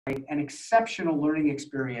an exceptional learning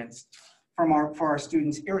experience for our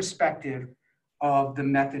students, irrespective of the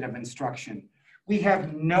method of instruction. We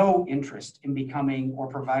have no interest in becoming or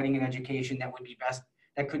providing an education that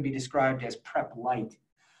could be described as prep light.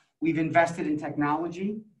 We've invested in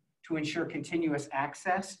technology to ensure continuous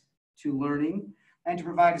access to learning and to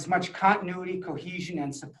provide as much continuity, cohesion,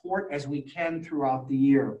 and support as we can throughout the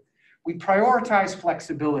year. We prioritize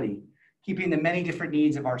flexibility, keeping the many different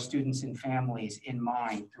needs of our students and families in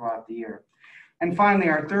mind throughout the year. And finally,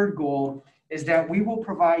 our third goal is that we will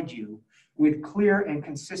provide you with clear and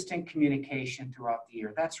consistent communication throughout the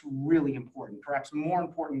year. That's really important, perhaps more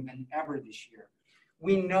important than ever this year.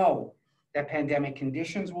 We know that pandemic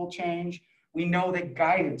conditions will change. We know that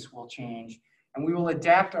guidance will change, and we will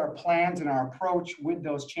adapt our plans and our approach with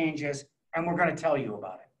those changes, and we're going to tell you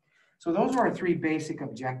about it. So those are our three basic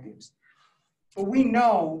objectives. But we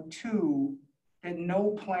know, too, that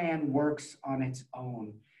no plan works on its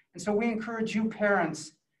own. And so we encourage you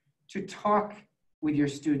parents to talk with your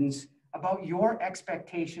students about your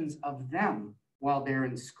expectations of them while they're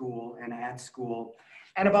in school and at school,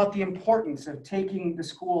 and about the importance of taking the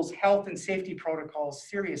school's health and safety protocols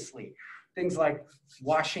seriously. Things like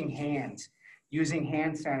washing hands, using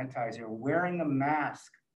hand sanitizer, wearing a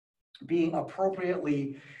mask, being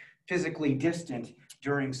appropriately physically distant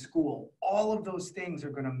during school. All of those things are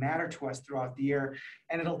going to matter to us throughout the year,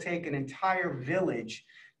 and it'll take an entire village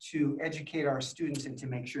to educate our students and to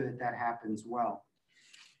make sure that that happens well.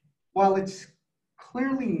 While it's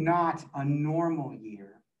clearly not a normal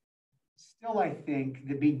year, still I think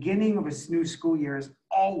the beginning of a new school year is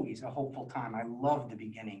always a hopeful time. I love the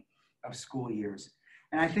beginning of school years.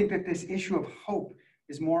 And I think that this issue of hope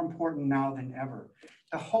is more important now than ever.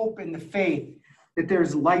 The hope and the faith that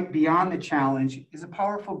there's light beyond the challenge is a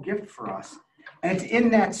powerful gift for us. And it's in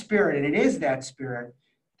that spirit, and it is that spirit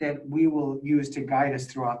that we will use to guide us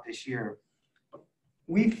throughout this year.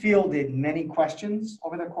 We fielded many questions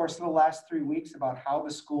over the course of the last 3 weeks about how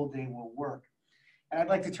the school day will work. And I'd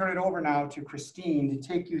like to turn it over now to Christine to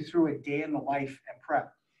take you through a day in the life at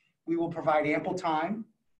prep. We will provide ample time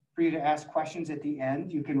for you to ask questions at the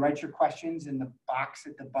end. You can write your questions in the box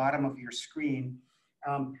at the bottom of your screen.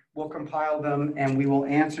 We'll compile them and we will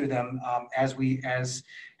answer them as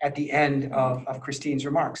at the end of Christine's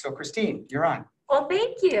remarks. So Christine, you're on. Well,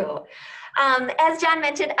 thank you. As John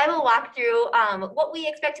mentioned, I will walk through what we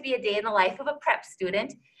expect to be a day in the life of a prep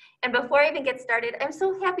student. And before I even get started, I'm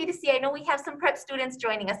so happy to see, I know we have some prep students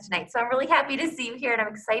joining us tonight, so I'm really happy to see you here and I'm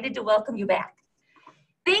excited to welcome you back.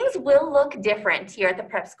 Things will look different here at the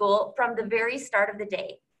prep school from the very start of the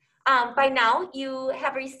day. By now, you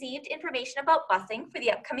have received information about busing for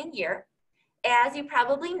the upcoming year. As you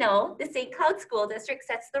probably know, the St. Cloud School District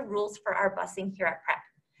sets the rules for our busing here at prep.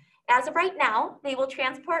 As of right now, they will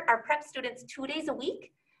transport our prep students 2 days a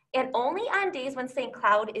week and only on days when St.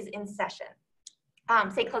 Cloud is in session.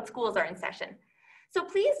 St. Cloud schools are in session. So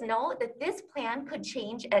please know that this plan could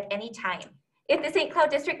change at any time. If the St.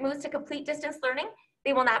 Cloud District moves to complete distance learning,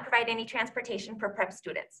 they will not provide any transportation for prep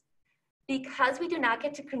students. Because we do not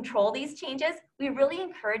get to control these changes, we really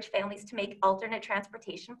encourage families to make alternate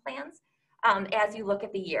transportation plans as you look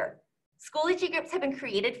at the year. Schoology groups have been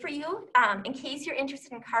created for you in case you're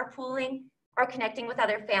interested in carpooling or connecting with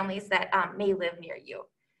other families that may live near you.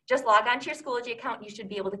 Just log on to your Schoology account. You should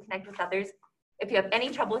be able to connect with others. If you have any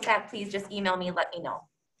trouble with that, please just email me and let me know.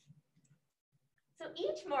 So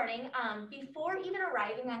each morning, before even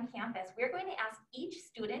arriving on campus, we're going to ask each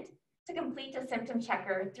student to complete a symptom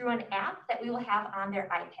checker through an app that we will have on their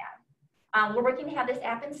iPad. We're working to have this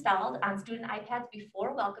app installed on student iPads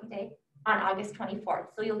before Welcome Day on August 24th,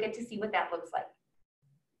 so you'll get to see what that looks like.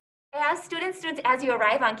 As students, as you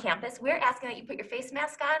arrive on campus, we're asking that you put your face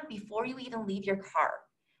mask on before you even leave your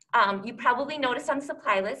car. You probably noticed on the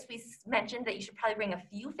supply list, we mentioned that you should probably bring a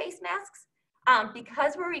few face masks.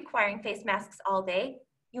 Because we're requiring face masks all day,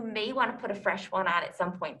 you may want to put a fresh one on at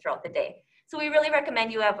some point throughout the day. So we really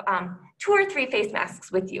recommend you have 2 or 3 face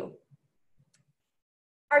masks with you.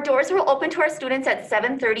 Our doors will open to our students at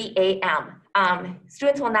 7:30 a.m.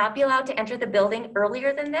 Students will not be allowed to enter the building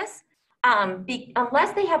earlier than this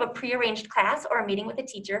unless they have a prearranged class or a meeting with a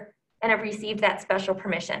teacher and have received that special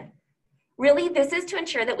permission. Really, this is to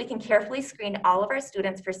ensure that we can carefully screen all of our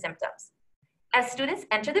students for symptoms. As students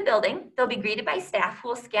enter the building, they'll be greeted by staff who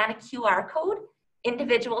will scan a QR code,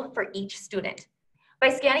 individual for each student. By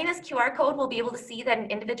scanning this QR code, we'll be able to see that an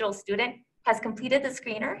individual student has completed the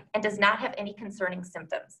screener and does not have any concerning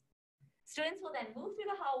symptoms. Students will then move through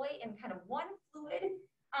the hallway in kind of one fluid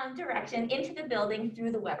direction into the building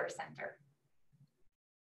through the Weber Center.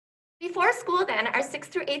 Before school then, our 6th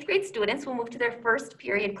through 8th grade students will move to their first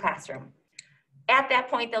period classroom. At that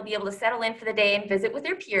point, they'll be able to settle in for the day and visit with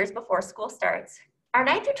their peers before school starts. Our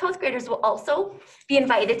 9th through 12th graders will also be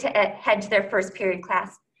invited to head to their first period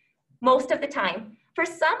class most of the time. For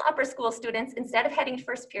some upper school students, instead of heading to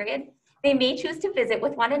first period, they may choose to visit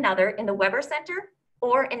with one another in the Weber Center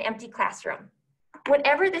or an empty classroom.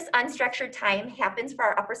 Whenever this unstructured time happens for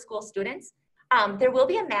our upper school students, there will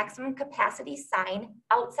be a maximum capacity sign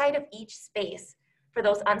outside of each space for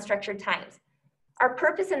those unstructured times. Our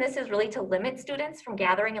purpose in this is really to limit students from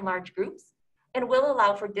gathering in large groups and will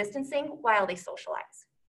allow for distancing while they socialize.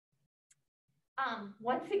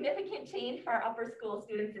 One significant change for our upper school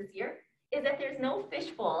students this year is that there's no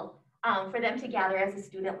fishbowl for them to gather as a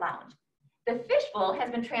student lounge. The fishbowl has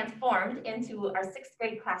been transformed into our 6th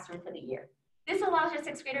grade classroom for the year. This allows our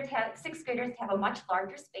 6th graders to have a much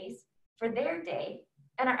larger space for their day,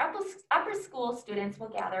 and our upper school students will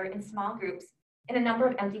gather in small groups in a number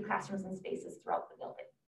of empty classrooms and spaces throughout the building.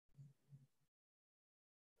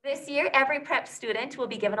 This year, every prep student will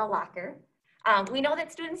be given a locker. We know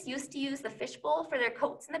that students used to use the fishbowl for their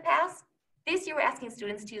coats in the past. This year, we're asking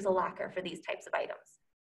students to use a locker for these types of items.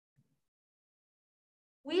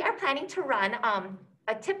 We are planning to run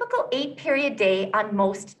a typical 8-period day on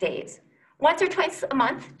most days. Once or twice a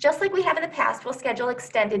month, just like we have in the past, we'll schedule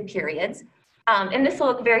extended periods. And this will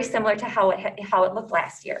look very similar to how it looked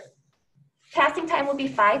last year. Passing time will be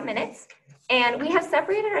 5 minutes, and we have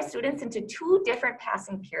separated our students into 2 different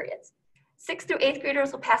passing periods. 6th through 8th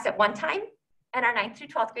graders will pass at one time, and our 9th through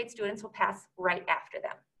 12th grade students will pass right after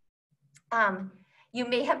them. You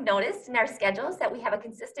may have noticed in our schedules that we have a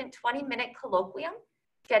consistent 20-minute colloquium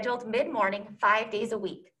scheduled mid-morning, 5 days a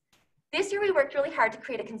week. This year we worked really hard to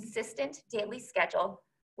create a consistent daily schedule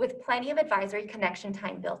with plenty of advisory connection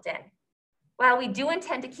time built in. While we do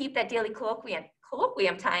intend to keep that daily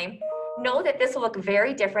colloquium time, know that this will look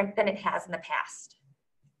very different than it has in the past.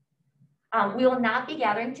 We will not be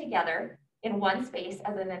gathering together in one space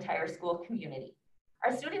as an entire school community.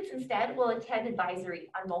 Our students instead will attend advisory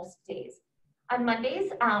on most days. On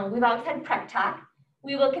Mondays, we've always had prep talk.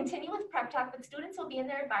 We will continue with prep talk, but students will be in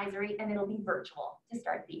their advisory and it'll be virtual to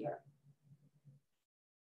start the year.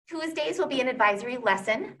 Tuesdays will be an advisory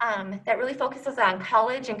lesson that really focuses on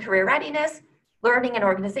college and career readiness, learning and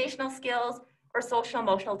organizational skills, or social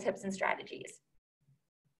emotional tips and strategies.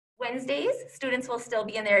 Wednesdays, students will still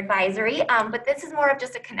be in their advisory, but this is more of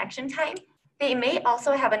just a connection time. They may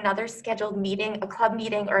also have another scheduled meeting, a club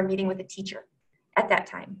meeting, or a meeting with a teacher at that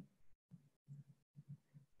time.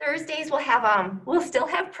 Thursdays we'll still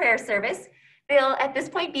have prayer service. They'll at this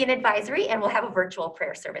point be an advisory, and we'll have a virtual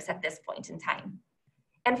prayer service at this point in time.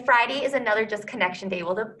 And Friday is another just connection day.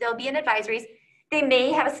 Well, they'll be in advisories. They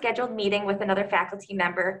may have a scheduled meeting with another faculty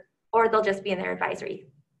member, or they'll just be in their advisory.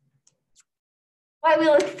 While we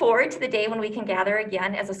look forward to the day when we can gather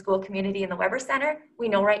again as a school community in the Weber Center, we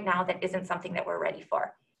know right now that isn't something that we're ready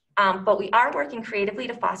for. But we are working creatively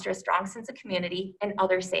to foster a strong sense of community in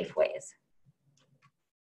other safe ways.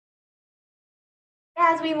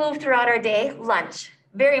 As we move throughout our day, lunch,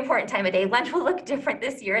 very important time of day. Lunch will look different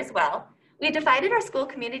this year as well. We divided our school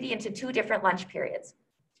community into 2 different lunch periods.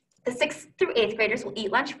 The 6th through 8th graders will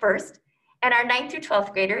eat lunch first, and our 9th through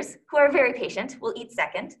 12th graders, who are very patient, will eat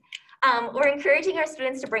second. We're encouraging our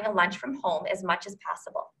students to bring a lunch from home as much as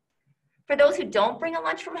possible. For those who don't bring a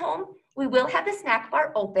lunch from home, we will have the snack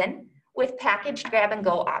bar open with packaged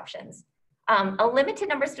grab-and-go options. A limited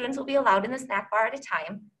number of students will be allowed in the snack bar at a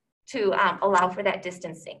time to allow for that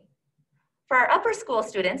distancing. For our upper school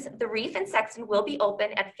students, the Reef and Sexton will be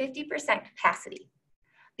open at 50% capacity.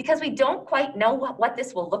 Because we don't quite know what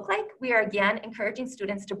this will look like, we are again encouraging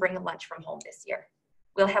students to bring a lunch from home this year.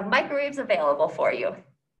 We'll have microwaves available for you.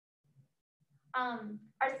 Our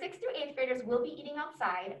 6th through 8th graders will be eating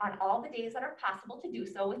outside on all the days that are possible to do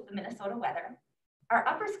so with the Minnesota weather. Our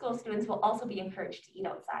upper school students will also be encouraged to eat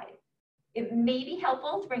outside. It may be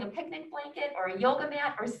helpful to bring a picnic blanket or a yoga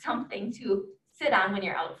mat or something to sit on when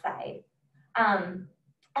you're outside. On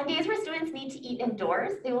days where students need to eat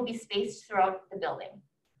indoors, they will be spaced throughout the building.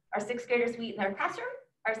 Our 6th graders will eat in their classroom.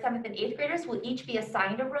 Our 7th and 8th graders will each be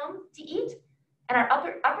assigned a room to eat. And our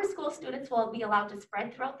upper school students will be allowed to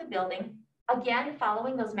spread throughout the building, again,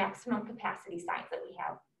 following those maximum capacity signs that we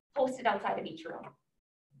have posted outside of each room.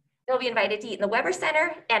 They'll be invited to eat in the Weber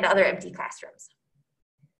Center and other empty classrooms.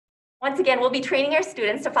 Once again, we'll be training our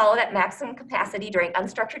students to follow that maximum capacity during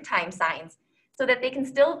unstructured time signs so that they can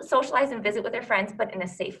still socialize and visit with their friends, but in a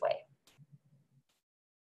safe way.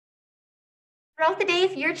 Throughout the day,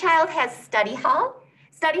 if your child has study hall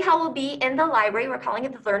will be in the library. We're calling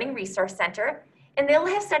it the Learning Resource Center. And they'll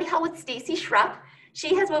have study hall with Stacy Schrupp.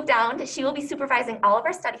 She has moved down. She will be supervising all of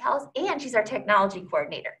our study halls, and she's our technology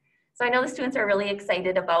coordinator. So I know the students are really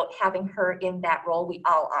excited about having her in that role. We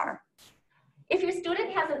all are. If your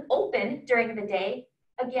student has an open during the day,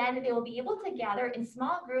 again, they will be able to gather in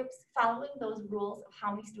small groups following those rules of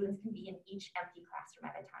how many students can be in each empty classroom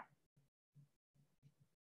at a time.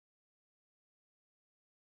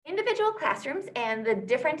 Individual classrooms and the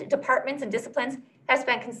different departments and disciplines have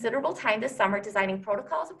spent considerable time this summer designing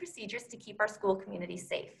protocols and procedures to keep our school community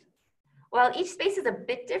safe. While each space is a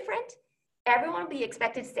bit different, everyone will be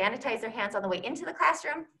expected to sanitize their hands on the way into the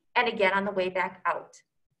classroom and again on the way back out.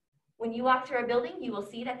 When you walk through our building, you will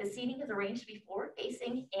see that the seating is arranged to be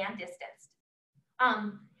forward-facing and distanced.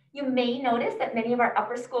 You may notice that many of our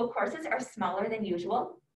upper school courses are smaller than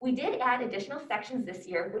usual. We did add additional sections this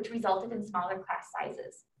year, which resulted in smaller class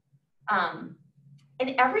sizes.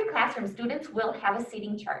 In every classroom, students will have a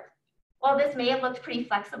seating chart. While this may have looked pretty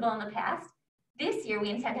flexible in the past, this year we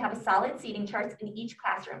intend to have a solid seating charts in each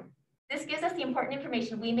classroom. This gives us the important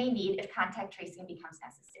information we may need if contact tracing becomes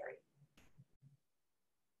necessary.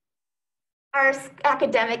 Our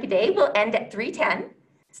academic day will end at 3:10.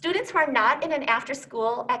 Students who are not in an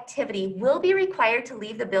after-school activity will be required to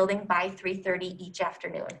leave the building by 3:30 each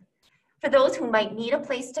afternoon. For those who might need a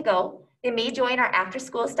place to go, they may join our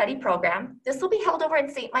after-school study program. This will be held over in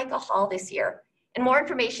St. Michael Hall this year, and more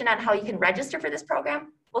information on how you can register for this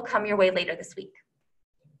program will come your way later this week.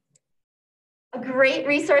 A great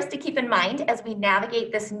resource to keep in mind as we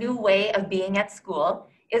navigate this new way of being at school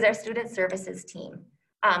is our student services team.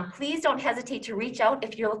 Please don't hesitate to reach out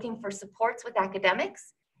if you're looking for supports with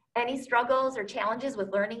academics, any struggles or challenges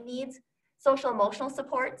with learning needs, social emotional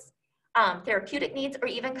supports, therapeutic needs, or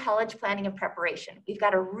even college planning and preparation. We've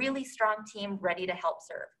got a really strong team ready to help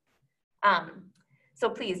serve. So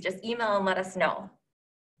please just email and let us know.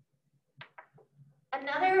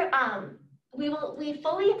 We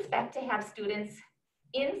fully expect to have students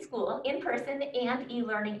in school, in person, and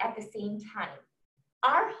e-learning at the same time.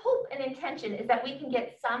 Our hope and intention is that we can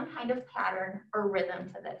get some kind of pattern or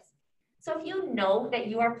rhythm to this. So if you know that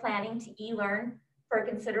you are planning to e-learn for a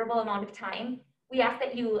considerable amount of time, we ask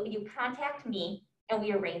that you contact me and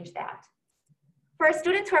we arrange that. For our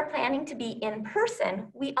students who are planning to be in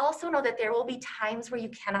person, we also know that there will be times where you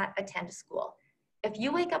cannot attend school. If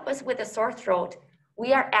you wake up with a sore throat,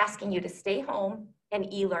 we are asking you to stay home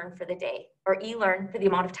and e-learn for the day, or e-learn for the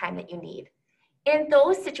amount of time that you need. In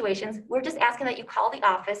those situations, we're just asking that you call the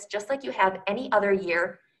office just like you have any other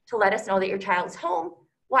year to let us know that your child is home,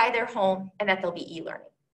 why they're home, and that they'll be e-learning.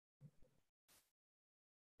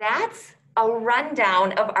 That's a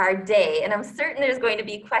rundown of our day, and I'm certain there's going to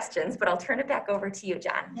be questions, but I'll turn it back over to you,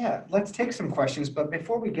 John. Yeah, let's take some questions, but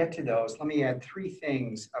before we get to those, let me add 3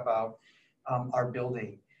 things about our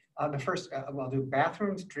building. The first, we'll do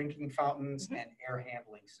bathrooms, drinking fountains, and air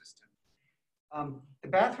handling system. The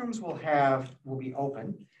bathrooms will be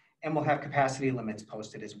open, and we'll have capacity limits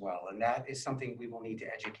posted as well, and that is something we will need to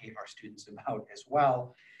educate our students about as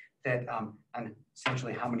well, that on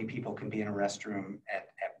essentially how many people can be in a restroom at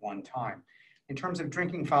one time. In terms of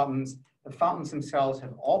drinking fountains, the fountains themselves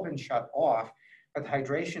have all been shut off, but the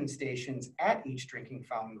hydration stations at each drinking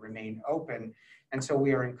fountain remain open. And so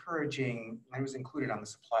we are encouraging, it was included on the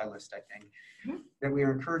supply list, I think, that we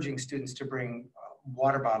are encouraging students to bring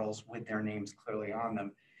water bottles with their names clearly on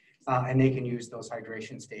them, and they can use those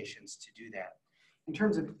hydration stations to do that. In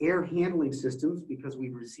terms of air handling systems, because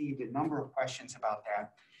we've received a number of questions about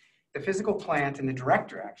that, the physical plant and the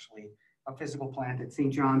director actually of physical plant at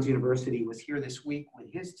St. John's University was here this week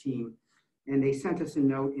with his team, and they sent us a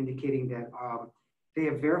note indicating that they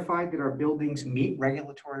have verified that our buildings meet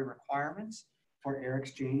regulatory requirements for air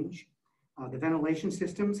exchange. The ventilation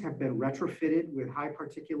systems have been retrofitted with high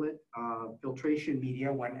particulate filtration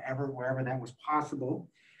media wherever that was possible.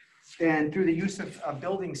 And through the use of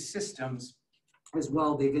building systems as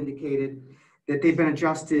well, they've indicated that they've been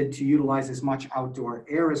adjusted to utilize as much outdoor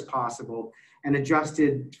air as possible and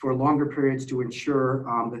adjusted for longer periods to ensure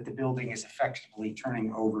that the building is effectively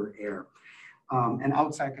turning over air. An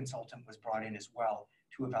outside consultant was brought in as well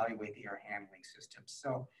to evaluate the air handling systems.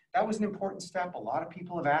 So that was an important step. A lot of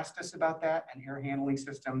people have asked us about that and air handling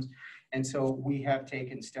systems. And so we have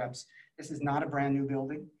taken steps. This is not a brand new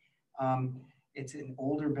building. It's an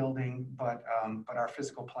older building, but our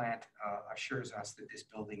physical plant assures us that this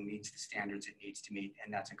building meets the standards it needs to meet,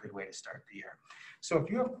 and that's a good way to start the year. So if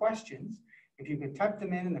you have questions, if you could type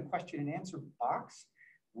them in the question and answer box,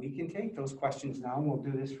 we can take those questions now, and we'll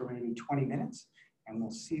do this for maybe 20 minutes, and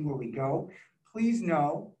we'll see where we go. Please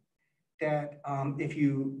know that if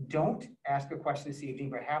you don't ask a question this evening,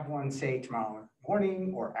 but have one, say, tomorrow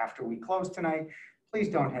morning or after we close tonight, please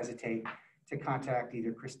don't hesitate to contact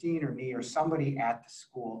either Christine or me or somebody at the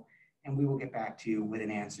school, and we will get back to you with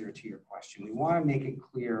an answer to your question. We want to make it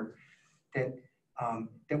clear that,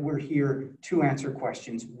 that we're here to answer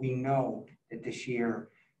questions. We know that this year,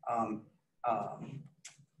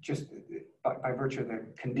 just by virtue of the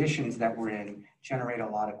conditions that we're in, generate a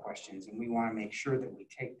lot of questions, and we want to make sure that we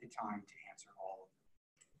take the time to answer all of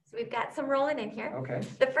them. So we've got some rolling in here. Okay.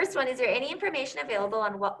 The first one, is there any information available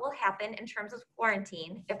on what will happen in terms of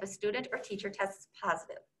quarantine if a student or teacher tests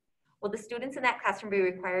positive? Will the students in that classroom be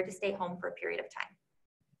required to stay home for a period of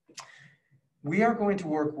time? We are going to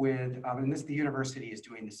work with, and the university is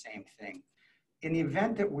doing the same thing. In the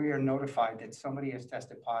event that we are notified that somebody has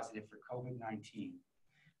tested positive for COVID-19,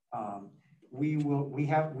 we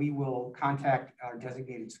will contact our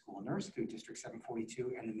designated school nurse through District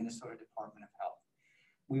 742 and the Minnesota Department of Health.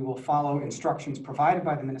 We will follow instructions provided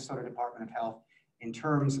by the Minnesota Department of Health in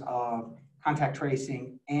terms of contact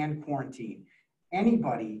tracing and quarantine.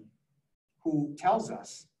 Anybody who tells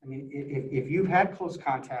us, I mean, if you've had close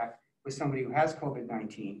contact with somebody who has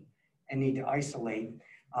COVID-19 and need to isolate,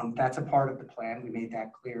 that's a part of the plan. We made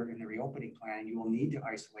that clear in the reopening plan. You will need to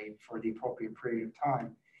isolate for the appropriate period of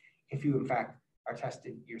time. If you, in fact, are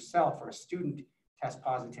tested yourself or a student tests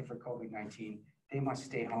positive for COVID-19, they must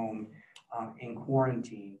stay home in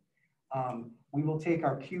quarantine. We will take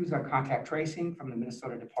our cues on contact tracing from the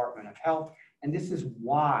Minnesota Department of Health, and this is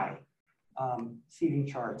why seating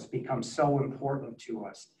charts become so important to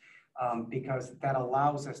us, because that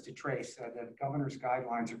allows us to trace. The governor's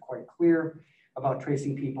guidelines are quite clear about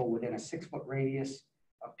tracing people within a 6-foot radius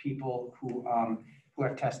of people who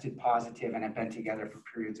have tested positive and have been together for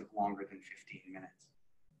periods of longer than 15 minutes.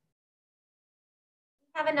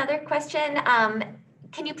 I have another question.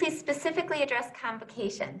 Can you please specifically address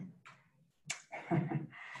convocation?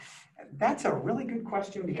 That's a really good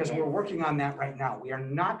question, because we're working on that right now. We are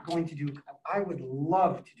not going to do, I would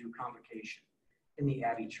love to do convocation in the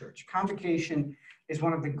Abbey Church. Convocation is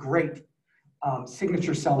one of the great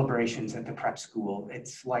signature celebrations at the prep school.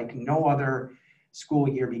 It's like no other school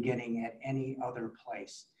year beginning at any other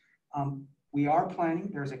place. We are planning,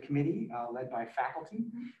 there's a committee led by faculty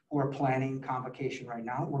who are planning convocation right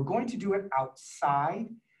now. We're going to do it outside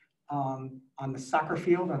on the soccer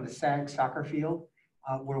field, on the SAG soccer field,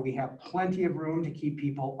 where we have plenty of room to keep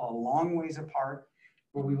people a long ways apart,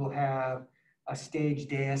 where we will have a stage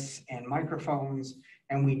dais and microphones,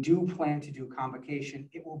 and we do plan to do convocation.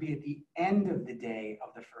 It will be at the end of the day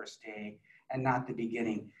of the first day and not the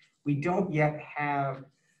beginning. We don't yet have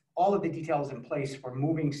all of the details in place for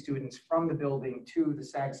moving students from the building to the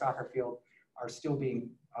SAG soccer field are still being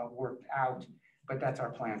worked out, but that's our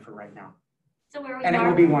plan for right now. So where we and it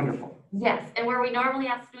will be wonderful. Yes, and where we normally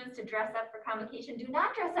ask students to dress up for convocation, do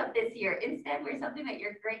not dress up this year. Instead, wear something that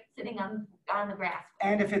you're great sitting on the grass.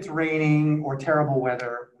 And if it's raining or terrible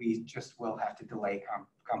weather, we just will have to delay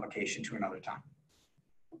convocation to another time.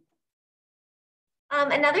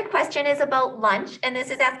 Another question is about lunch, and this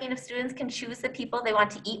is asking if students can choose the people they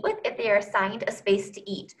want to eat with if they are assigned a space to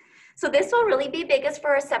eat. So this will really be biggest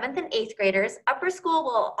for our 7th and 8th graders. Upper school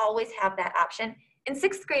will always have that option. And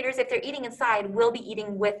 6th graders, if they're eating inside, will be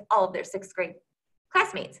eating with all of their 6th grade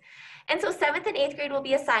classmates. And so 7th and 8th grade will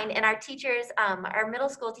be assigned, and our teachers, our middle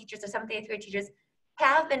school teachers, or 7th and 8th grade teachers,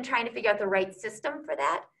 have been trying to figure out the right system for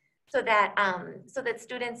that, so that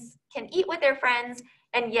students can eat with their friends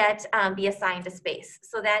and yet be assigned a space.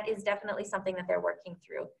 So that is definitely something that they're working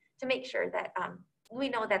through to make sure that we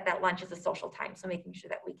know that that lunch is a social time, so making sure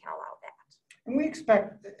that we can allow that. And we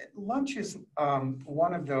expect lunch is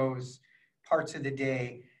one of those parts of the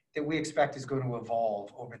day that we expect is going to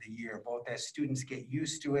evolve over the year, both as students get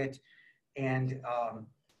used to it and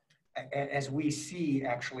as we see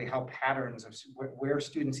actually how patterns of where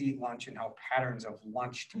students eat lunch and how patterns of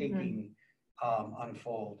lunch taking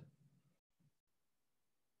unfold.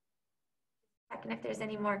 And if there's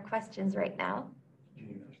any more questions right now.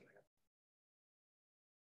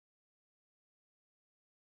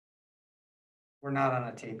 We're not on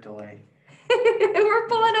a tape delay. We're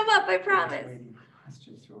pulling them up, I promise.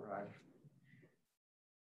 Questions to arrive.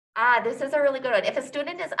 This is a really good one. If a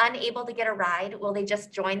student is unable to get a ride, will they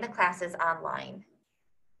just join the classes online?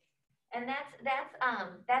 And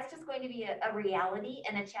that's just going to be a reality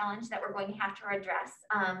and a challenge that we're going to have to address.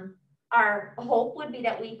 Our hope would be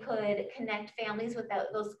that we could connect families with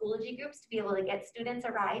those Schoology groups to be able to get students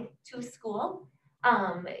a ride to school.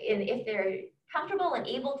 And if they're comfortable and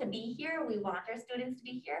able to be here, we want our students to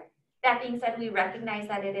be here. That being said, we recognize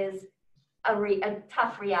that it is a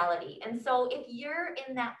tough reality. And so if you're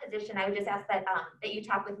in that position, I would just ask that that you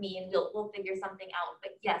talk with me and we'll figure something out.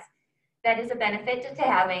 But yes, that is a benefit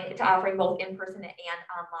to offering both in person and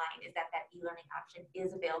online, is that e-learning option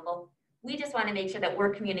is available We just want to make sure that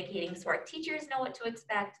we're communicating so our teachers know what to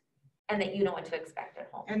expect and that you know what to expect at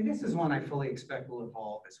home. And this is one I fully expect will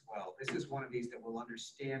evolve as well. This is one of these that we'll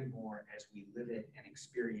understand more as we live it and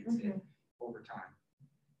experience it over time.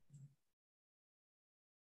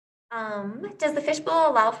 Does the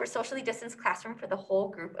fishbowl allow for socially distanced classroom for the whole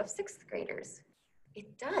group of 6th graders?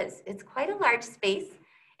 It does. It's quite a large space.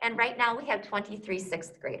 And right now we have 23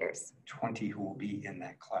 6th graders. 20 who will be in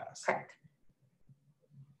that class. Correct.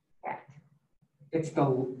 Correct. It's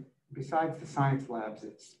besides the science labs,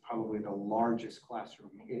 it's probably the largest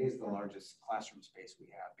classroom. It is the largest classroom space we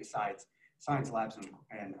have besides science labs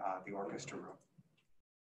and the orchestra room.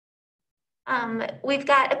 We've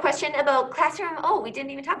got a question about classroom. Oh, we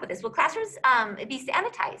didn't even talk about this. Will classrooms be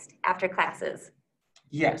sanitized after classes?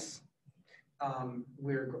 Yes.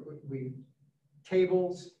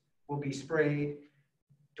 Tables will be sprayed,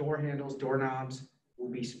 door handles, doorknobs will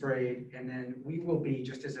be sprayed, and then we will be,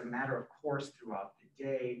 just as a matter of course throughout the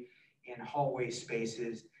day, in hallway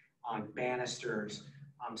spaces, on banisters,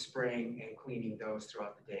 spraying and cleaning those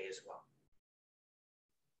throughout the day as well.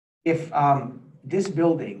 If this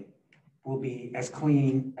building will be as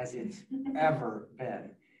clean as it's ever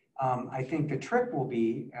been, I think the trick will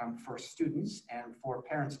be for students and for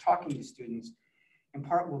parents talking to students, in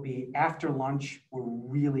part will be after lunch, we're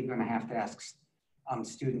really going to have to ask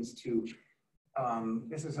students to,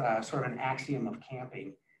 this is sort of an axiom of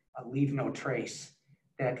camping, leave no trace,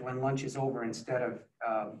 that when lunch is over, instead of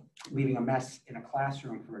leaving a mess in a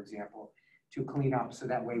classroom, for example, to clean up so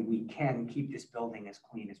that way we can keep this building as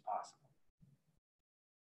clean as possible.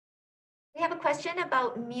 We have a question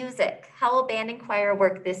about music. How will band and choir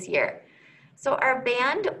work this year? So our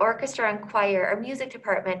band, orchestra, and choir, our music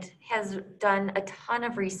department has done a ton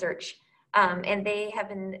of research, and they have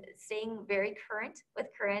been staying very current with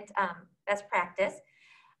current best practice.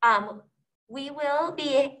 We will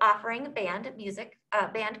be offering band music,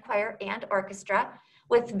 band, choir, and orchestra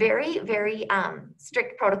with very, very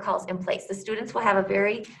strict protocols in place. The students will have a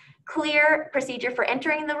very clear procedure for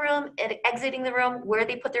entering the room and exiting the room, where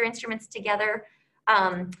they put their instruments together.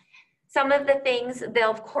 Some of the things,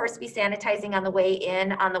 they'll of course be sanitizing on the way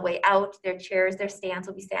in, on the way out. Their chairs, their stands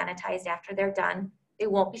will be sanitized after they're done. They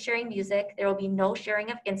won't be sharing music. There will be no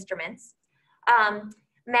sharing of instruments.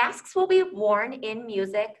 Masks will be worn in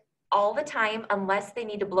music all the time unless they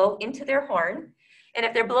need to blow into their horn. And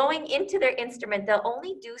if they're blowing into their instrument, they'll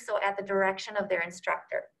only do so at the direction of their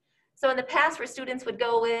instructor. So in the past, where students would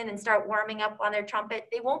go in and start warming up on their trumpet,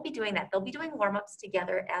 they won't be doing that. They'll be doing warm-ups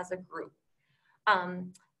together as a group.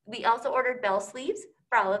 We also ordered bell sleeves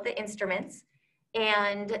for all of the instruments.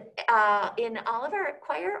 And in all of our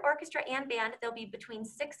choir, orchestra, and band, they'll be between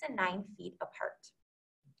 6 and 9 feet apart.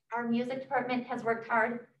 Our music department has worked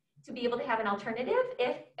hard to be able to have an alternative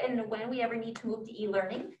if and when we ever need to move to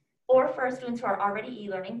e-learning, or for our students who are already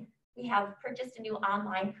e-learning, we have purchased a new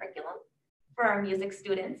online curriculum for our music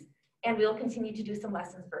students, and we'll continue to do some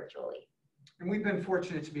lessons virtually. And we've been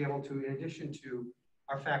fortunate to be able to, in addition to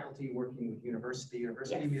our faculty working with university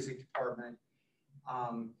yes. music department,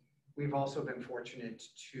 we've also been fortunate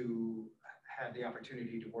to have the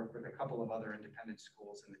opportunity to work with a couple of other independent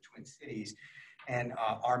schools in the Twin Cities, and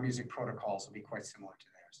our music protocols will be quite similar to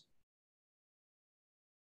theirs.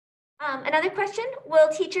 Another question, will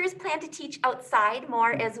teachers plan to teach outside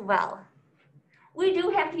more as well? We do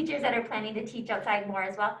have teachers that are planning to teach outside more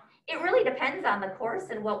as well. It really depends on the course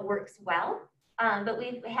and what works well, but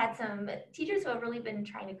we've had some teachers who have really been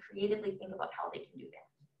trying to creatively think about how they can do that.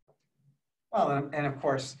 Well, and of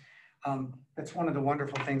course, that's one of the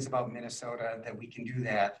wonderful things about Minnesota, that we can do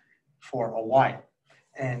that for a while.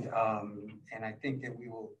 And I think that we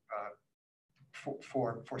will,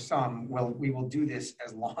 for some, we will do this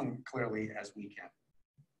as long, clearly, as we can.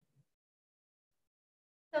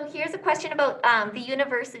 So here's a question about the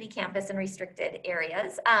university campus and restricted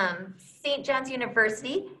areas. St. John's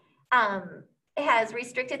University has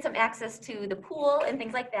restricted some access to the pool and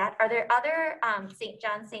things like that. Are there other St.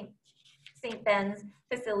 John's, St. Ben's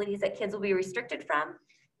facilities that kids will be restricted from?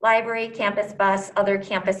 Library, campus bus, other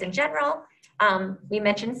campus in general? We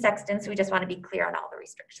mentioned Sexton, so we just want to be clear on all the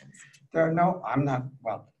restrictions. There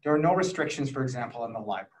are no restrictions, for example, in the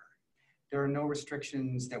library. There are no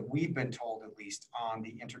restrictions that we've been told, at least, on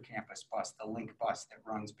the intercampus bus, the link bus that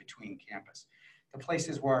runs between campus. The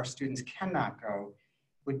places where our students cannot go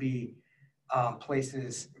would be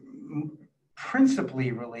places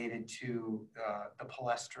principally related to the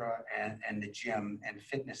palestra and the gym and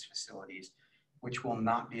fitness facilities, which will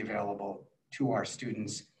not be available to our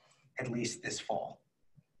students, at least this fall.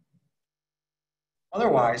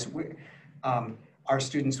 Otherwise, our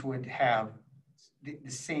students would have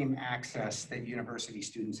the same access that university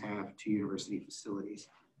students have to university facilities.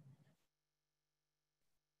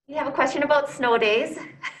 We have a question about snow days.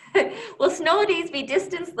 Will snow days be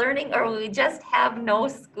distance learning or will we just have no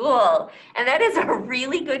school? And that is a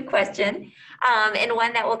really good question, and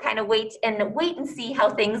one that we'll kind of wait and see how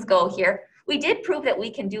things go here. We did prove that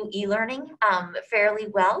we can do e-learning fairly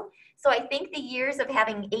well. So I think the years of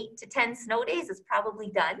having 8 to 10 snow days is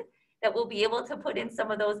probably done, that we'll be able to put in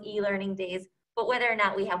some of those e-learning days. But whether or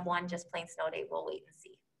not we have one just plain snow day, we'll wait and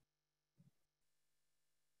see.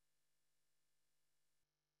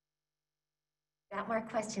 Got more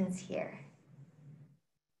questions here.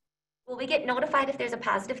 Will we get notified if there's a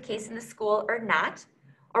positive case in the school or not?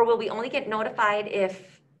 Or will we only get notified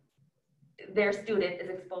if their student is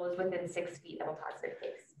exposed within 6 feet of a positive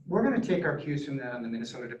case? We're going to take our cues from that on the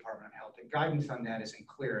Minnesota Department of Health. The guidance on that isn't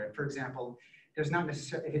clear. And for example, there's not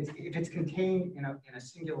necessarily, if it's contained in a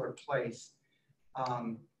singular place,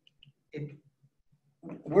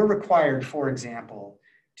 we're required, for example,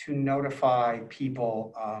 to notify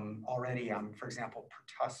people already on, for example,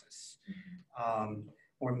 pertussis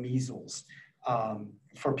or measles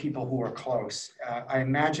for people who are close. I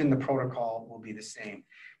imagine the protocol will be the same.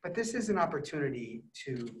 But this is an opportunity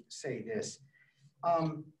to say this.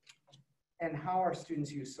 And how our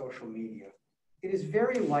students use social media. It is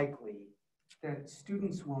very likely that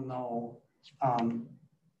students will know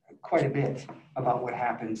quite a bit about what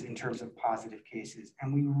happens in terms of positive cases.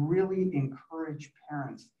 And we really encourage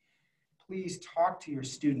parents, please talk to your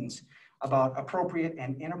students about appropriate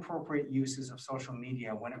and inappropriate uses of social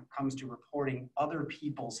media when it comes to reporting other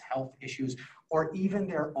people's health issues or even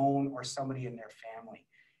their own or somebody in their family.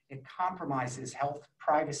 It compromises health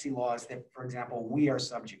privacy laws that, for example, we are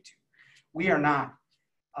subject to. We are not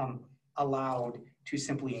allowed to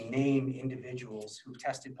simply name individuals who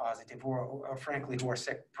tested positive or frankly, who are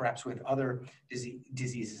sick perhaps with other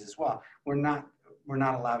diseases as well. We're not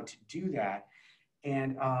allowed to do that.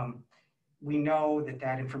 And we know that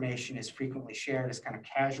that information is frequently shared as kind of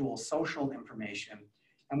casual social information.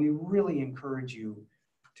 And we really encourage you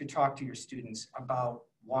to talk to your students about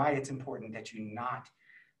why it's important that you not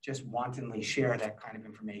just wantonly share that kind of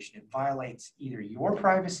information. It violates either your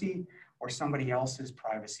privacy or somebody else's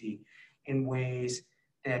privacy in ways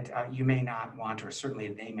that you may not want, or certainly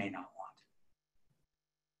they may not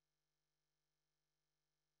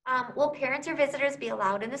want. Will parents or visitors be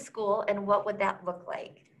allowed in the school, and what would that look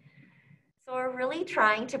like? So we're really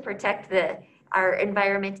trying to protect our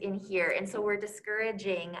environment in here, and so we're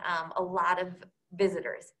discouraging a lot of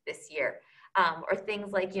visitors this year, or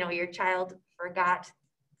things like, your child forgot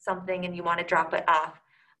something and you want to drop it off.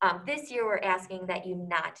 This year, we're asking that you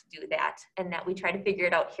not do that and that we try to figure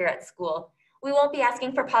it out here at school. We won't be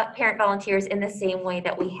asking for parent volunteers in the same way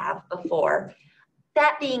that we have before.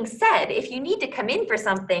 That being said, if you need to come in for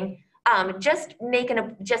something, just make an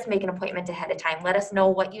appointment ahead of time. Let us know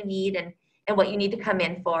what you need and what you need to come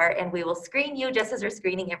in for, and we will screen you just as we're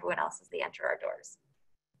screening everyone else as they enter our doors.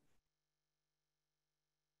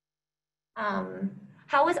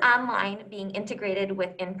 How is online being integrated with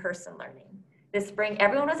in-person learning? This spring,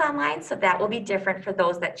 everyone was online, so that will be different for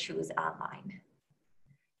those that choose online.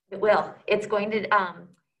 It will. It's going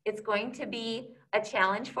to be a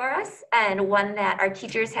challenge for us, and one that our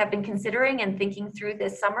teachers have been considering and thinking through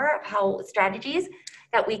this summer of how strategies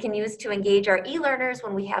that we can use to engage our e-learners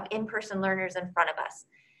when we have in-person learners in front of us.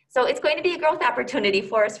 So it's going to be a growth opportunity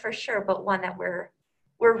for us for sure, but one that we're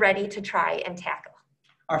ready to try and tackle.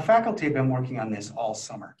 Our faculty have been working on this all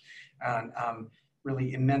summer, and I'm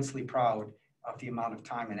really immensely proud of the amount of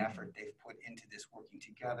time and effort they've put into this, working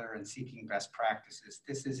together and seeking best practices.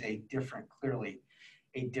 This is clearly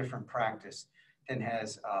a different practice than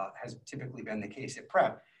has typically been the case at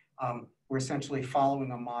prep. We're essentially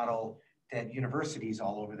following a model that universities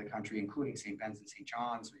all over the country, including St. Ben's and St.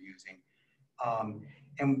 John's, are using.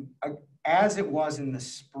 And as it was in the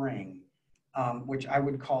spring, which I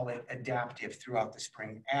would call it adaptive throughout the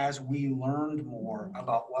spring, as we learned more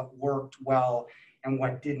about what worked well and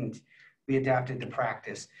what didn't, we adapted the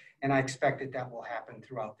practice. And I expect that will happen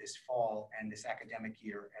throughout this fall and this academic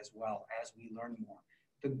year as well as we learn more.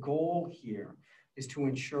 The goal here is to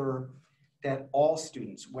ensure that all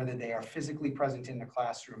students, whether they are physically present in the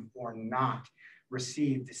classroom or not,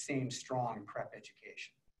 receive the same strong prep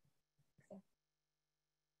education.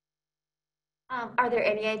 Are there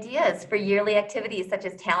any ideas for yearly activities such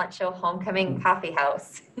as talent show, homecoming, coffee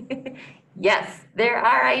house? Yes, there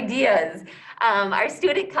are ideas. Our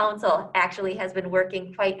student council actually has been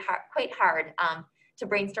working quite hard to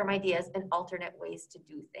brainstorm ideas and alternate ways to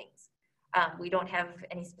do things. We don't have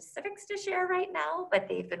any specifics to share right now, but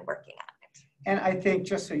they've been working on it. And I think,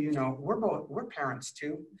 just so you know, we're parents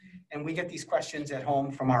too, and we get these questions at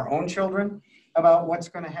home from our own children about what's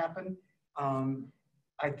going to happen.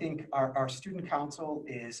 I think our student council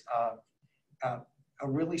is a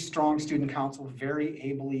really strong student council, very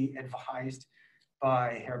ably advised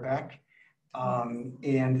by Herr Beck,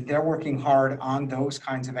 and they're working hard on those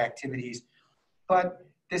kinds of activities. But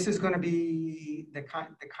this is going to be the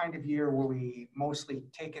kind of year where we mostly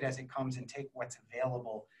take it as it comes and take what's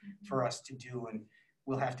available for us to do, and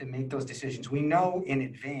we'll have to make those decisions. We know in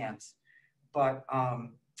advance, but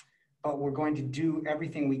we're going to do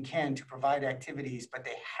everything we can to provide activities, but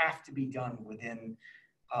they have to be done within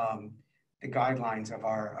the guidelines of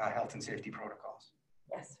our health and safety protocols.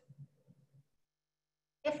 Yes.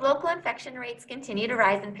 If local infection rates continue to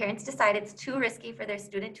rise and parents decide it's too risky for their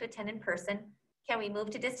student to attend in person, can we move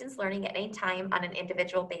to distance learning at any time on an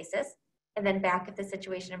individual basis and then back if the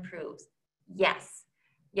situation improves? Yes.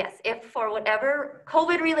 Yes, if for whatever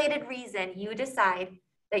COVID-related reason you decide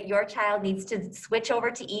that your child needs to switch over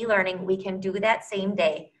to e-learning, we can do that same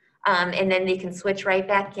day. And then they can switch right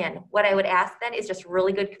back in. What I would ask then is just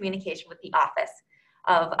really good communication with the office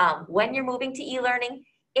of when you're moving to e-learning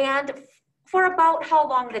and for about how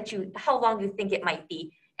long you think it might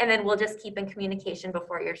be. And then we'll just keep in communication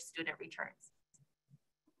before your student returns.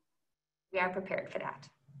 We are prepared for that.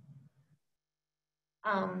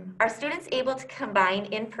 Are students able to combine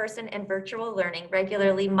in-person and virtual learning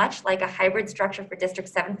regularly, much like a hybrid structure for District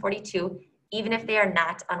 742, even if they are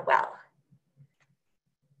not unwell?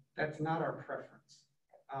 That's not our preference.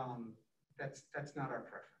 That's not our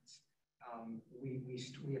preference.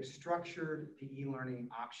 We have structured the e-learning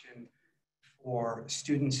option for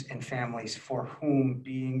students and families for whom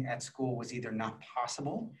being at school was either not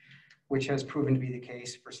possible, which has proven to be the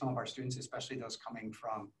case for some of our students, especially those coming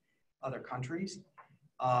from other countries.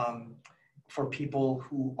 For people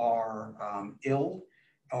who are ill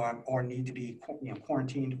or need to be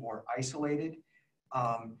quarantined or isolated,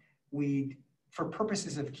 for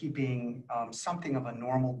purposes of keeping something of a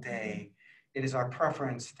normal day, it is our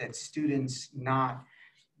preference that students not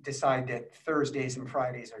decide that Thursdays and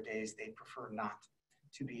Fridays are days they prefer not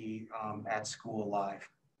to be at school live.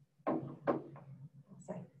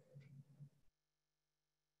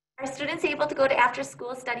 Are students able to go to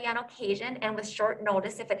after-school study on occasion and with short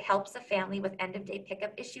notice if it helps a family with end-of-day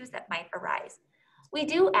pickup issues that might arise? We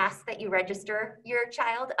do ask that you register your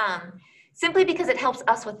child simply because it helps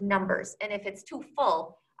us with numbers. And if it's too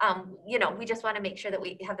full, we just want to make sure that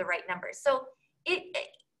we have the right numbers. So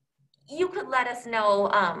you could let us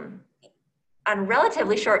know on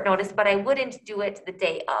relatively short notice, but I wouldn't do it the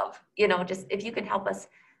day of, just if you can help us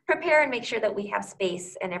prepare and make sure that we have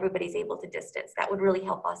space and everybody's able to distance. That would really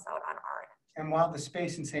help us out on our end. And while the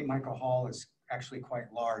space in St. Michael Hall is actually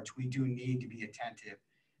quite large, we do need to be attentive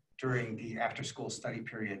during the after-school study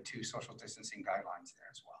period to social distancing guidelines there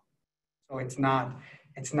as well. So it's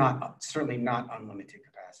certainly not unlimited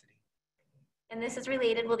capacity. And this is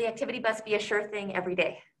related, will the activity bus be a sure thing every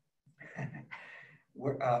day?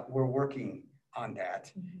 We're working on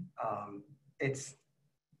that.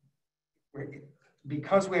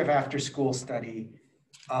 Because we have after-school study,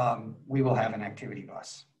 we will have an activity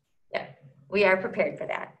bus. Yeah, we are prepared for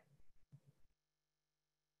that.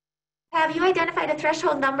 Have you identified a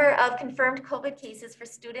threshold number of confirmed COVID cases for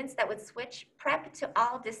students that would switch prep to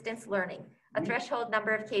all distance learning? A threshold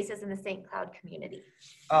number of cases in the St. Cloud community?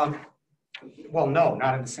 Well, no,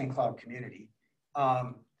 not in the St. Cloud community.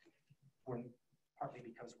 We're partly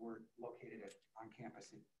because we're located on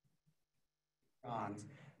campus at John's,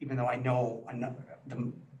 even though I know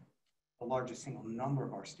the largest single number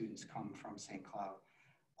of our students come from St.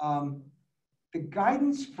 Cloud. The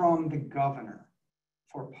guidance from the governor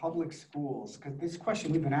for public schools, because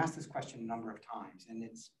we've been asked this question a number of times, and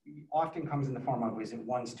it often comes in the form of, is it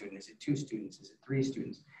one student, is it two students, is it three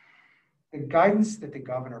students? The guidance that the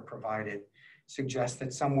governor provided suggests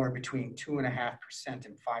that somewhere between 2.5%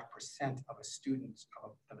 and 5% of the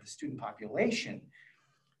student population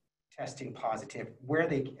testing positive, where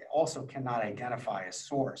they also cannot identify a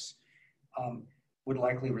source, would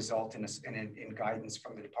likely result in guidance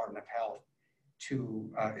from the Department of Health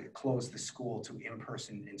to close the school to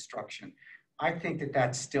in-person instruction. I think that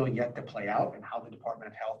that's still yet to play out and how the Department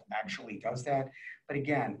of Health actually does that. But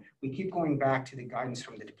again, we keep going back to the guidance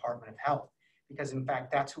from the Department of Health because in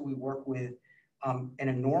fact, that's who we work with in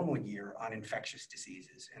a normal year on infectious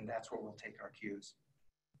diseases, and that's where we'll take our cues.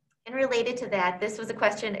 And related to that, this was a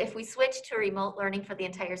question, if we switch to remote learning for the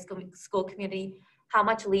entire school community, how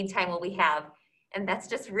much lead time will we have? And that's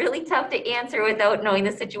just really tough to answer without knowing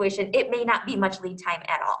the situation. It may not be much lead time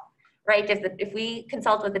at all, right? If we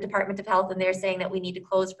consult with the Department of Health and they're saying that we need to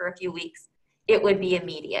close for a few weeks, it would be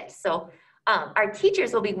immediate. So our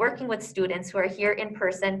teachers will be working with students who are here in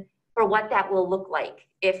person for what that will look like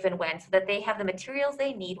if and when, so that they have the materials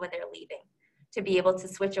they need when they're leaving to be able to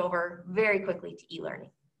switch over very quickly to e-learning.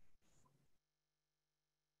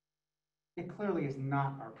 It clearly is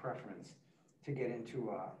not our preference to get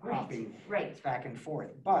into hopping back and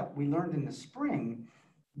forth. But we learned in the spring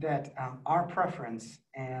that our preference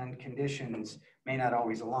and conditions may not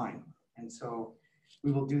always align. And so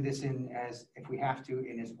we will do this if we have to,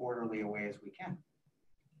 in as orderly a way as we can.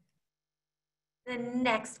 The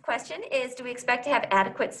next question is, do we expect to have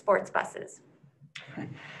adequate sports buses?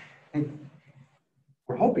 And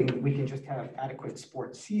we're hoping that we can just have adequate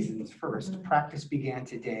sports seasons first. Mm-hmm. Practice began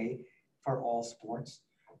today for all sports.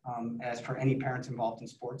 As for any parents involved in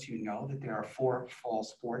sports, you know that there are 4 fall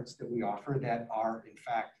sports that we offer that are, in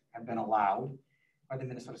fact, have been allowed by the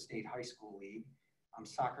Minnesota State High School League.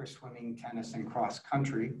 Soccer, swimming, tennis, and cross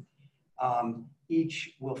country.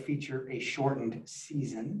 Each will feature a shortened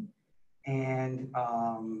season. And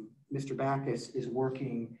Mr. Backus is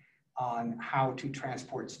working on how to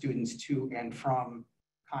transport students to and from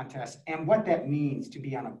contests and what that means to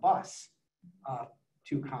be on a bus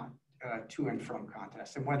to and from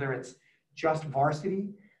contests, and whether it's just varsity,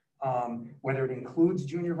 whether it includes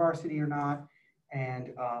junior varsity or not.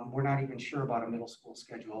 And we're not even sure about a middle school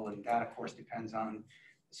schedule, and that, of course, depends on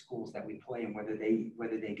the schools that we play and whether they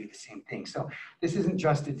do the same thing. So this isn't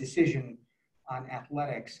just a decision on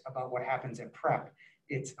athletics about what happens at prep.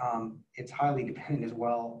 It's highly dependent as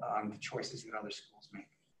well on the choices that other schools make.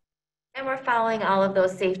 And we're following all of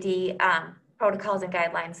those safety protocols and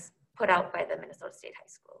guidelines put out by the Minnesota State High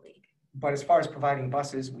School League. But as far as providing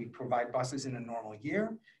buses, we provide buses in a normal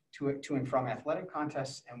year to and from athletic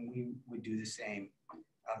contests, and we would do the same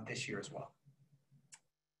this year as well.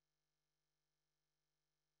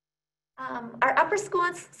 Are upper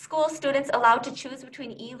school students allowed to choose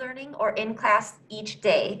between e-learning or in-class each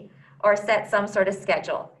day, or set some sort of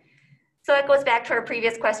schedule? So it goes back to our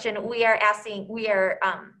previous question. We are asking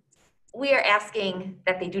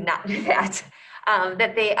that they do not do that,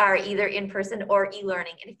 that they are either in person or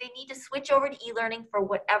e-learning. And if they need to switch over to e-learning for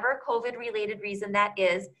whatever COVID-related reason that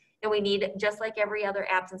is, then we need, just like every other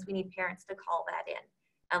absence, we need parents to call that in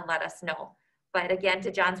and let us know. But again,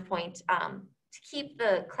 to John's point, to keep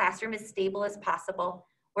the classroom as stable as possible,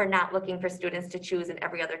 we're not looking for students to choose an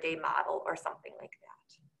every other day model or something like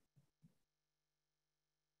that.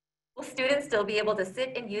 Will students still be able to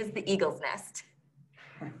sit and use the Eagle's Nest?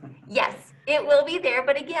 Yes, it will be there,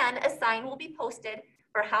 but again, a sign will be posted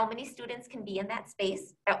for how many students can be in that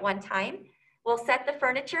space at one time. We'll set the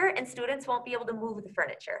furniture and students won't be able to move the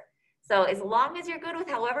furniture. So as long as you're good with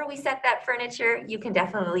however we set that furniture, you can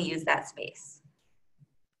definitely use that space.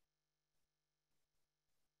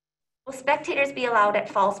 Will spectators be allowed at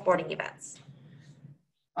fall sporting events?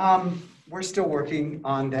 We're still working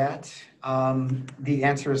on that. The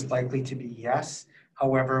answer is likely to be yes.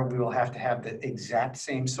 However, we will have to have the exact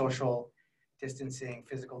same social distancing,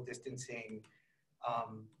 physical distancing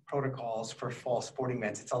protocols for fall sporting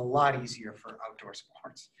events. It's a lot easier for outdoor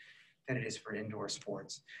sports than it is for indoor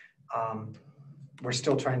sports. We're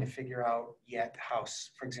still trying to figure out yet how,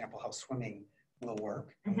 for example, how swimming will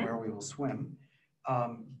work and where we will swim.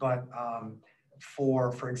 For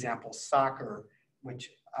example, soccer, which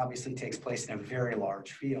obviously takes place in a very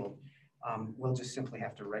large field, we'll just simply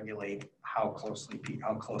have to regulate how close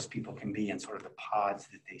people can be in sort of the pods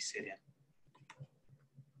that they sit in.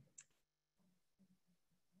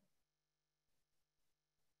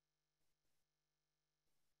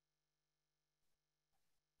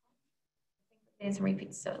 There's some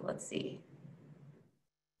repeats, so let's see.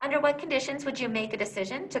 Under what conditions would you make a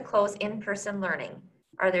decision to close in-person learning?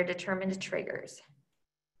 Are there determined triggers?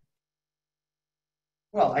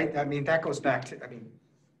 Well, I mean, that goes back to,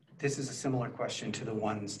 this is a similar question to the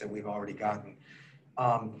ones that we've already gotten.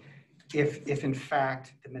 If in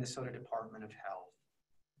fact the Minnesota Department of Health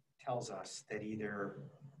tells us that either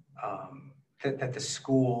that the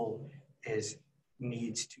school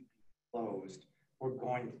needs to be closed, we're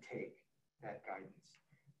going to take that guidance.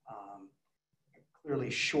 Clearly,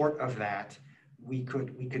 short of that, we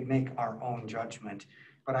could make our own judgment.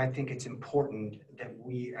 But I think it's important that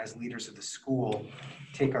we, as leaders of the school,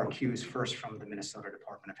 take our cues first from the Minnesota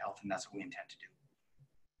Department of Health, and that's what we intend to do.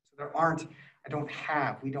 So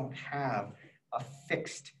we don't have a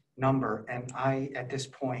fixed number, and I, at this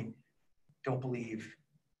point, don't believe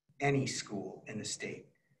any school in the state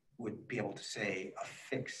would be able to say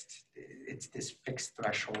it's this fixed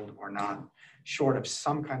threshold or not, short of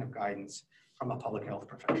some kind of guidance from a public health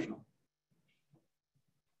professional.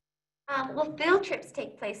 Will field trips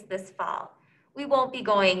take place this fall? we won't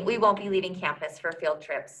be leaving campus for field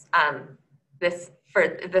trips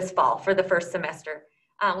this fall for the first semester.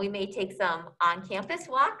 We may take some on-campus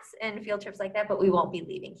walks and field trips like that, but we won't be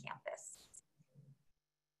leaving campus.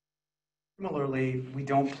 Similarly, we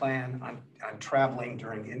don't plan on traveling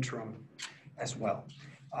during interim as well.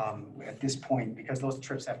 At this point, because those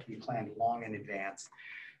trips have to be planned long in advance,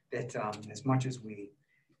 that as much as we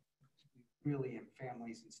really, and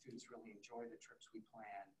families and students really enjoy the trips we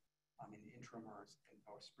plan in interim or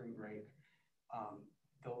spring break,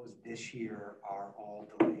 those this year are all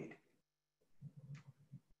delayed.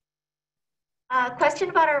 Question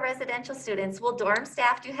about our residential students. Will dorm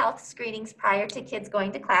staff do health screenings prior to kids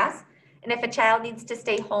going to class? And if a child needs to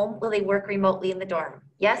stay home, will they work remotely in the dorm?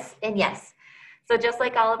 Yes and yes. So just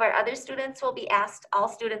like all of our other students will be asked, all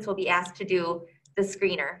students will be asked to do the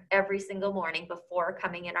screener every single morning before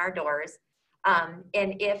coming in our doors. And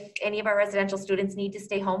if any of our residential students need to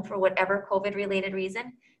stay home for whatever COVID-related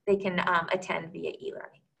reason, they can attend via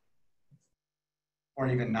e-learning. Or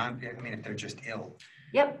even if they're just ill.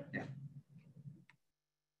 Yep. Yeah.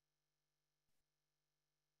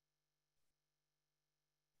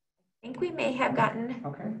 I think we may have gotten,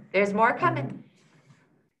 okay. There's more coming.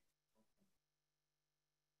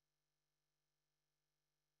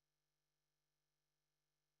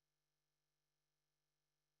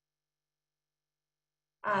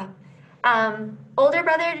 Older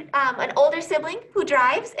brother, an older sibling who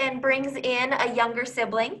drives and brings in a younger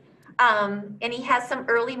sibling, and he has some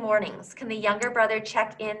early mornings. Can the younger brother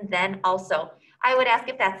check in then also? I would ask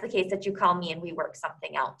if that's the case that you call me and we work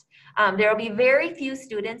something out. There will be very few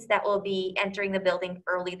students that will be entering the building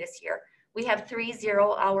early this year. We have 3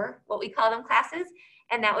 0-hour, what we call them, classes,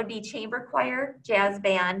 and that would be chamber choir, jazz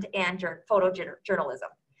band, and photojournalism.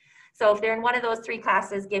 So if they're in one of those 3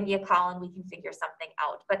 classes, give me a call and we can figure something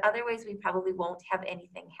out. But otherwise, we probably won't have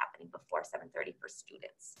anything happening before 7:30 for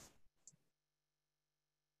students.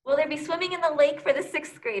 Will there be swimming in the lake for the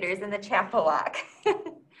 6th graders in the chapel walk?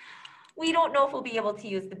 We don't know if we'll be able to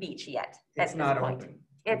use the beach yet. It's not open.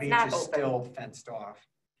 The beach is still fenced off.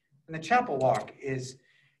 And the chapel walk is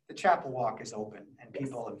open, and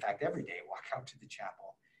people, in fact, every day walk out to the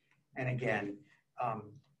chapel. And again,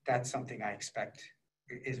 that's something I expect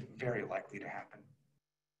is very likely to happen.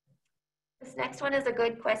 This next one is a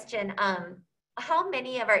good question. How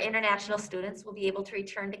many of our international students will be able to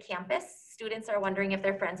return to campus? Students are wondering if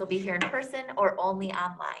their friends will be here in person or only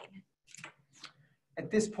online. At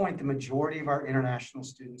this point, the majority of our international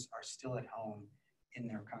students are still at home in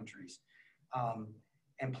their countries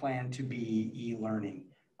and plan to be e-learning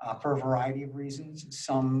for a variety of reasons.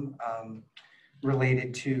 Some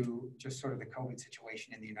related to just sort of the COVID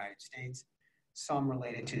situation in the United States, some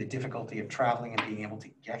related to the difficulty of traveling and being able to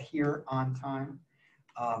get here on time.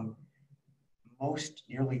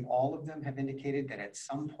 Nearly all of them have indicated that at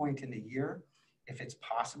some point in the year, if it's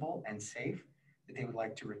possible and safe, that they would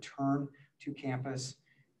like to return to campus.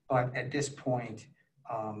 But at this point,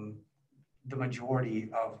 the majority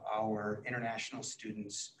of our international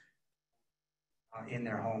students in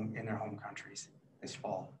their home countries this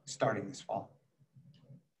fall, starting this fall.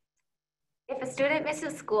 If a student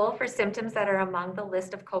misses school for symptoms that are among the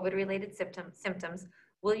list of COVID-related symptoms,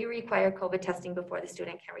 will you require COVID testing before the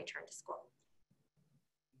student can return to school?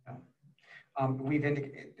 No.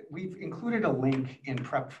 We've included a link in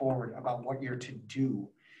Prep Forward about what you're to do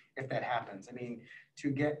if that happens. I mean,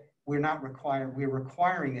 we're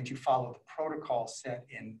requiring that you follow the protocol set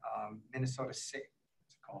in Minnesota Safe.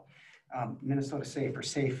 What's it called? Minnesota Safe or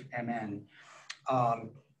Safe MN,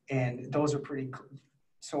 and those are pretty.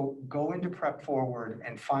 So go into Prep Forward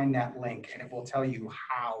and find that link, and it will tell you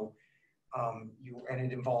how and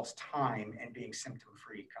it involves time and being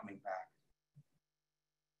symptom-free coming back.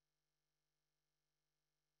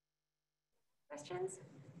 Questions?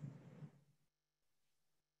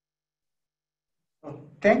 Well,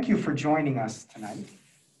 thank you for joining us tonight.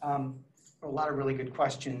 A lot of really good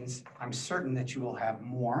questions. I'm certain that you will have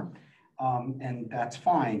more, and that's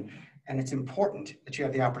fine. And it's important that you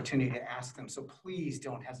have the opportunity to ask them. So please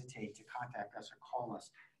don't hesitate to contact us or call us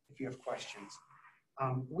if you have questions.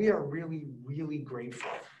 We are really, really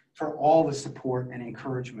grateful for all the support and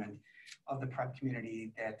encouragement of the prep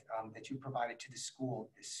community that you provided to the school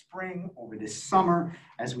this spring, over this summer,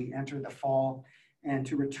 as we enter the fall. And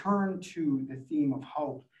to return to the theme of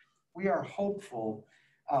hope, we are hopeful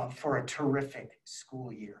for a terrific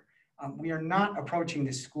school year. We are not approaching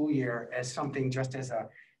this school year as something just as a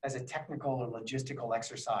technical or logistical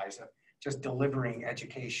exercise of just delivering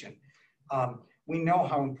education. We know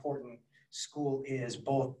how important school is,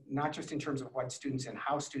 both not just in terms of what students and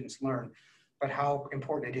how students learn, but how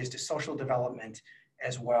important it is to social development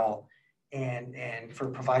as well. and for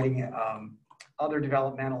providing other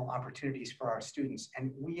developmental opportunities for our students.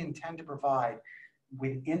 And we intend to provide,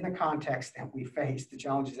 within the context that we face, the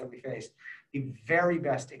challenges that we face, the very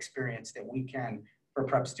best experience that we can for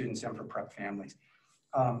prep students and for prep families.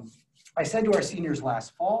 I said to our seniors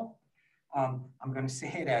last fall, I'm going to say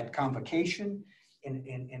it at convocation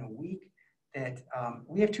in a week, that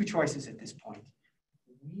we have two choices at this point.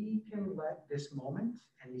 We can let this moment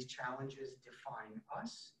and these challenges define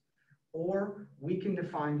us, or we can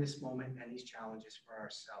define this moment and these challenges for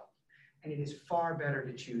ourselves. And it is far better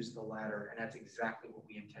to choose the latter, and that's exactly what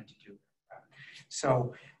we intend to do.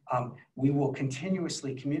 So we will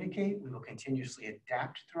continuously communicate, we will continuously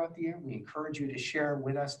adapt throughout the year. We encourage you to share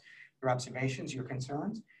with us your observations, your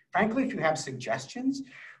concerns. Frankly, if you have suggestions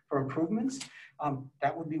for improvements,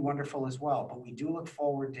 that would be wonderful as well. But we do look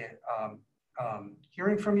forward to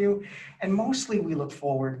hearing from you. And mostly we look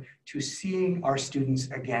forward to seeing our students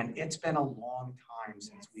again. It's been a long time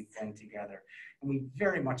since we've been together. And we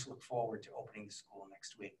very much look forward to opening the school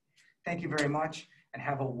next week. Thank you very much and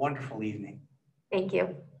have a wonderful evening. Thank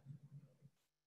you.